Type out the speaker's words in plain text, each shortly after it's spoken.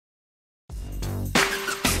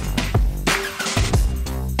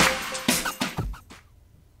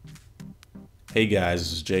Hey guys,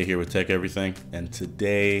 this is Jay here with Tech Everything, and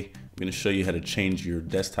today I'm going to show you how to change your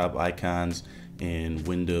desktop icons in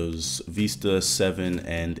Windows Vista 7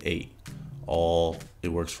 and 8. It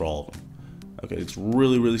works for all of them. Okay, it's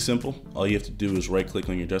really simple. All you have to do is right click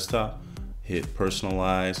on your desktop, hit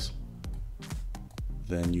personalize,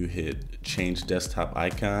 then you hit change desktop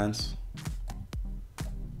icons.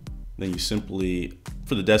 Then you simply,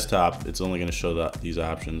 for the desktop, it's only going to show these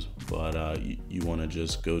options, but you want to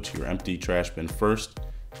just go to your empty trash bin first,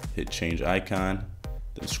 hit change icon,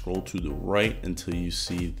 then scroll to the right until you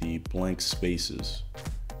see the blank spaces.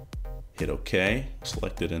 Hit OK,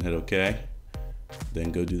 select it and hit OK.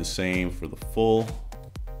 Then go do the same for the full.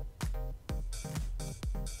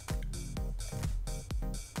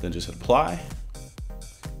 Then just hit apply.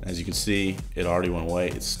 As you can see, it already went away.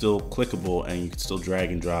 It's still clickable and you can still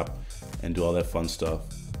drag and drop and do all that fun stuff,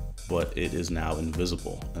 but it is now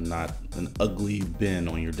invisible and not an ugly bin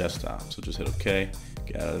on your desktop. So just hit OK,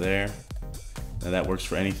 get out of there. Now that works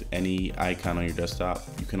for any icon on your desktop.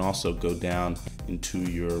 You can also go down into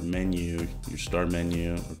your menu, your start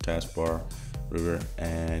menu or taskbar, whatever,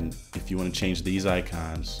 and if you want to change these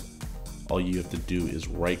icons, all you have to do is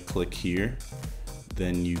right click here,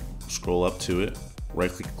 then you scroll up to it,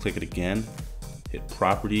 right click it again, hit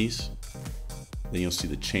properties, then you'll see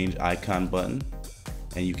the change icon button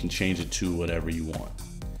and you can change it to whatever you want.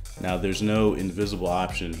 Now there's no invisible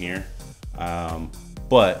option here,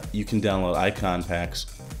 but you can download icon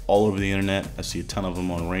packs all over the internet. I see a ton of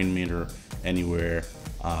them on Rainmeter, anywhere,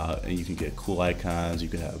 and you can get cool icons. You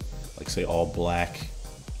can have, like, say, all black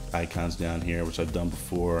icons down here, which I've done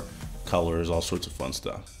before, colors, all sorts of fun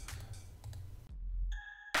stuff.